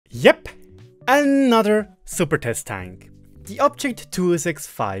Yep, another SuperTest tank, the Object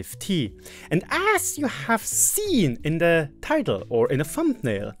 265T. And as you have seen in the title or in the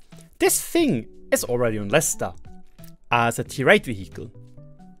thumbnail, this thing is already on Leicester as a tier 8 vehicle.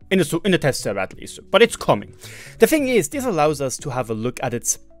 In the test server at least, but it's coming. The thing is, this allows us to have a look at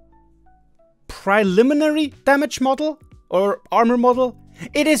its preliminary damage model or armor model.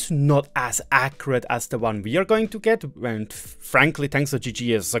 It is not as accurate as the one we are going to get, and frankly, thanks to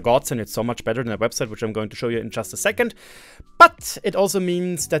GG is a godsend. It's so much better than the website, which I'm going to show you in just a second. But it also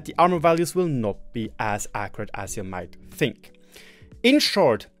means that the armor values will not be as accurate as you might think. In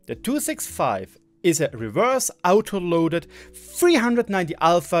short, the 265 is a reverse auto-loaded 390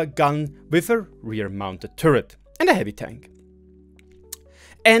 alpha gun with a rear-mounted turret and a heavy tank.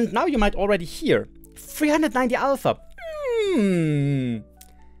 And now you might already hear 390 alpha.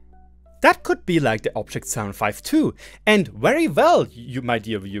 That could be like the Object 752. And very well, you, my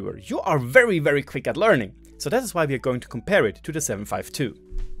dear viewer, you are very, very quick at learning. So that is why we are going to compare it to the 752.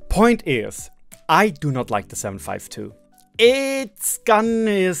 Point is, I do not like the 752. Its gun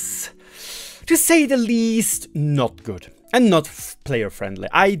is, to say the least, not good and not player friendly.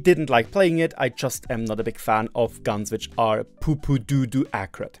 I didn't like playing it. I just am not a big fan of guns which are poo-poo doo-doo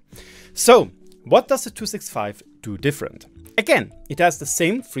accurate. So what does the 265 do different? Again, it has the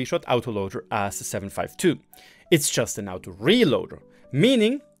same 3-shot autoloader as the 752. It's just an auto reloader,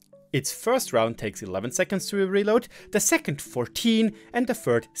 meaning its first round takes 11 seconds to reload, the second 14, and the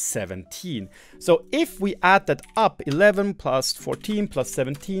third 17. So if we add that up, 11 plus 14 plus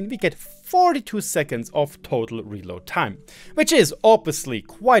 17, we get 42 seconds of total reload time, which is obviously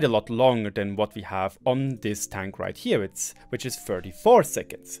quite a lot longer than what we have on this tank right here, which is 34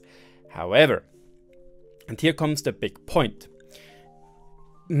 seconds. However, and here comes the big point.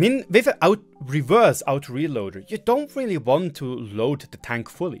 With a reverse auto reloader, you don't really want to load the tank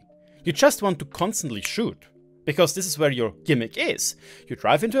fully. You just want to constantly shoot, because this is where your gimmick is. You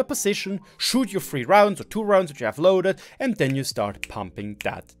drive into a position, shoot your 3 rounds or 2 rounds that you have loaded, and then you start pumping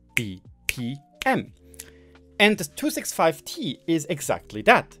that BPM. And the 265T is exactly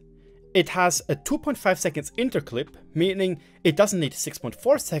that. It has a 2.5 seconds interclip, meaning it doesn't need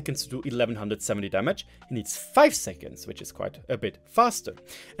 6.4 seconds to do 1170 damage. It needs 5 seconds, which is quite a bit faster.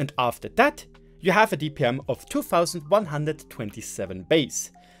 And after that, you have a DPM of 2127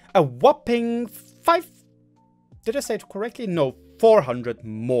 base. A whopping 400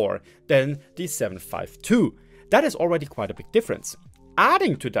 more than the 752. That is already quite a big difference.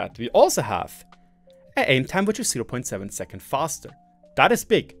 Adding to that, we also have an aim time which is 0.7 seconds faster. That is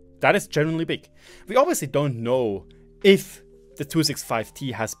big. That is genuinely big. We obviously don't know if the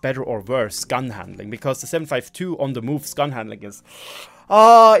 265T has better or worse gun handling, because the 752 on the move's gun handling is,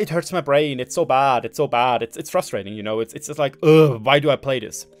 it hurts my brain. It's so bad. It's so bad. It's frustrating, you know. It's just like, ugh, why do I play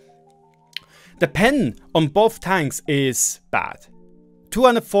this? The pen on both tanks is bad.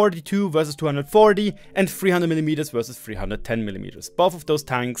 242 versus 240 and 300mm versus 310mm. Both of those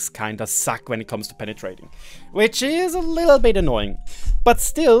tanks kinda suck when it comes to penetrating, which is a little bit annoying. But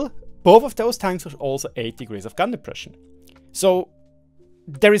still, both of those tanks are also 8 degrees of gun depression. So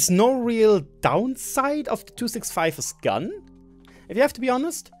there is no real downside of the 265's gun, if you have to be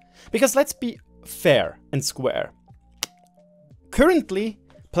honest. Because let's be fair and square. Currently,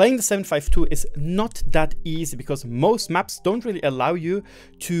 playing the 752 is not that easy because most maps don't really allow you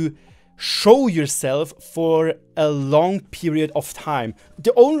to show yourself for a long period of time.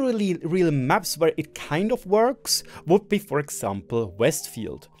 The only real maps where it kind of works would be, for example,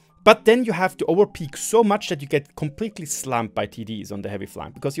 Westfield. But then you have to overpeak so much that you get completely slammed by TDs on the heavy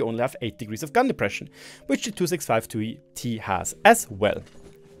flank because you only have 8 degrees of gun depression, which the 265T has as well.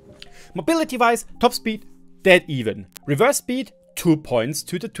 Mobility wise, top speed, dead even. Reverse speed, 2 points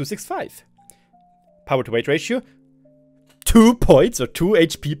to the 265. Power to weight ratio, 2 points or 2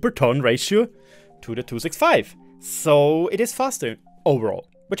 HP per ton ratio to the 265. So it is faster overall,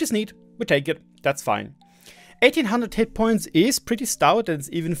 which is neat. We take it, that's fine. 1800 hit points is pretty stout, and it's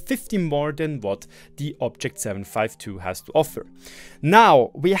even 50 more than what the Object 752 has to offer. Now,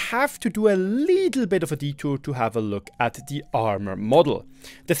 we have to do a little bit of a detour to have a look at the armor model.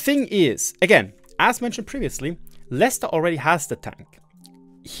 The thing is, again, as mentioned previously, Leicester already has the tank.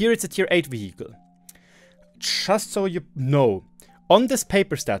 Here it's a tier 8 vehicle. Just so you know, on this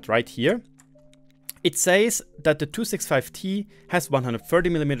paper stat right here, it says that the 265T has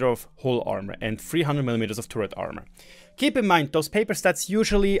 130mm of hull armor and 300mm of turret armor. Keep in mind, those paper stats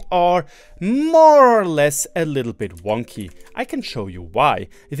usually are more or less a little bit wonky. I can show you why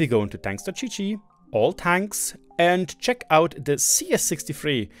if you go into tanks.gg, all tanks, and check out the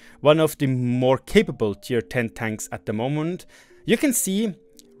CS63, one of the more capable tier 10 tanks at the moment. You can see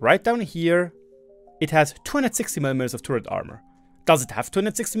right down here, it has 260mm of turret armor. Does it have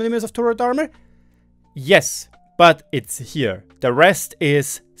 260mm of turret armor? Yes, but it's here. The rest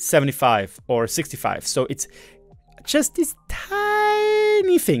is 75 or 65, so it's just this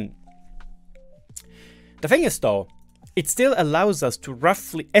tiny thing. The thing is though, it still allows us to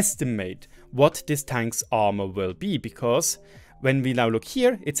roughly estimate what this tank's armor will be, because when we now look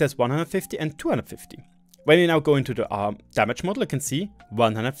here, it says 150 and 250. When we now go into the damage model, you can see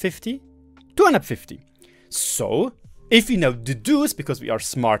 150, 250. So, if we now deduce, because we are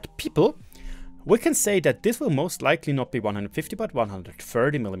smart people, we can say that this will most likely not be 150 but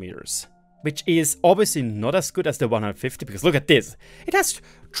 130mm. Which is obviously not as good as the 150, because look at this. It has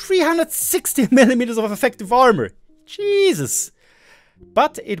 360mm of effective armor. Jesus.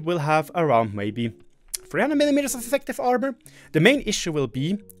 But it will have around maybe 300mm of effective armor. The main issue will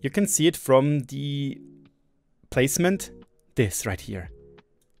be, you can see it from the placement, this right here.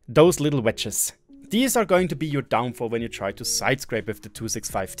 Those little wedges. These are going to be your downfall when you try to side scrape with the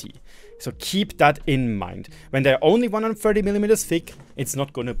 265T. So keep that in mind. When they're only 130mm thick, it's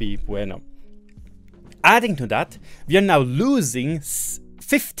not going to be bueno. Adding to that, we are now losing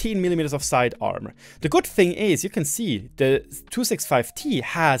 15mm of side armor. The good thing is, you can see the 265T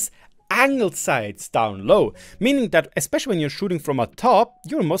has angled sights down low, meaning that especially when you're shooting from a top,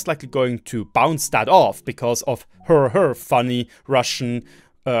 you're most likely going to bounce that off because of her funny Russian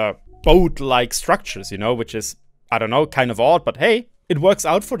boat-like structures, you know, which is, I don't know, kind of odd, but hey, it works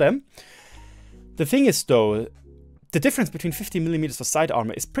out for them. The thing is though, the difference between 50mm of side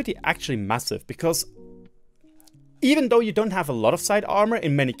armor is pretty actually massive, because even though you don't have a lot of side armor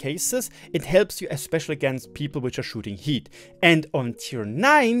in many cases, it helps you especially against people which are shooting heat. And on tier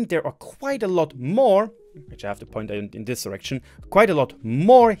 9, there are quite a lot more, which I have to point out in this direction, quite a lot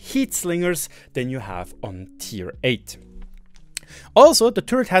more heat slingers than you have on tier 8. Also, the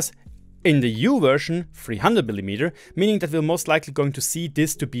turret has, in the U version, 300mm, meaning that we're most likely going to see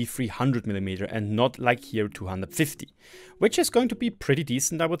this to be 300mm and not like here 250, which is going to be pretty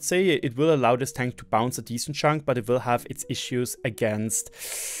decent, I would say. It will allow this tank to bounce a decent chunk, but it will have its issues against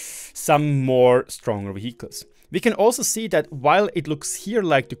some more stronger vehicles. We can also see that while it looks here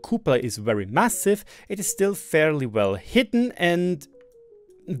like the cupola is very massive, it is still fairly well hidden, and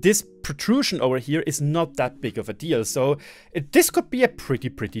this protrusion over here is not that big of a deal, so this could be a pretty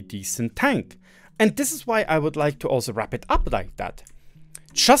decent tank. And this is why I would like to also wrap it up like that.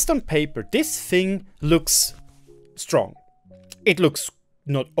 Just on paper, this thing looks strong. It looks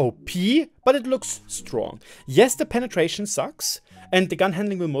not OP, but it looks strong. Yes, the penetration sucks, and the gun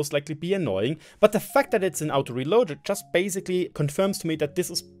handling will most likely be annoying, but the fact that it's an auto reloader just basically confirms to me that this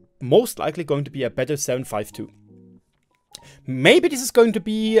is most likely going to be a better 7.52. Maybe this is going to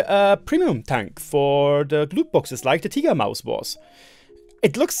be a premium tank for the loot boxes like the Tiger Mouse was.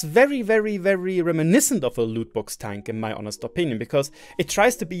 It looks very reminiscent of a loot box tank in my honest opinion, because it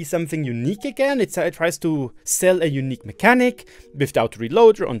tries to be something unique again. It tries to sell a unique mechanic with the auto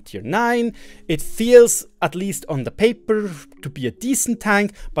reloader on tier 9. It feels, at least on the paper, to be a decent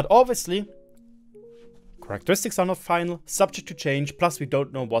tank, but obviously characteristics are not final, subject to change, plus we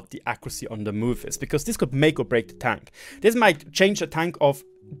don't know what the accuracy on the move is, because this could make or break the tank. This might change the tank of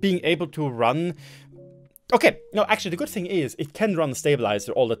being able to run... Okay, no, actually the good thing is it can run the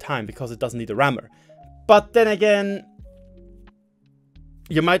stabilizer all the time because it doesn't need a rammer. But then again,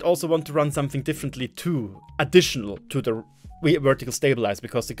 you might also want to run something differently too, additional to the vertical stabilizer,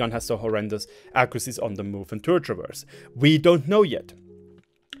 because the gun has so horrendous accuracies on the move and turret traverse. We don't know yet.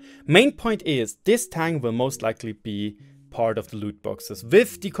 Main point is, this tank will most likely be part of the loot boxes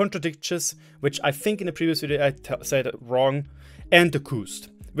with the contradictions, which I think in the previous video I said it wrong, and the Koost,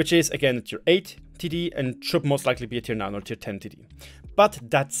 which is again a tier 8 TD and should most likely be a tier 9 or tier 10 TD. But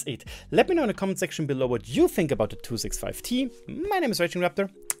that's it. Let me know in the comment section below what you think about the 265T. My name is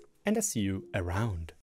RagingRaptor, and I see you around.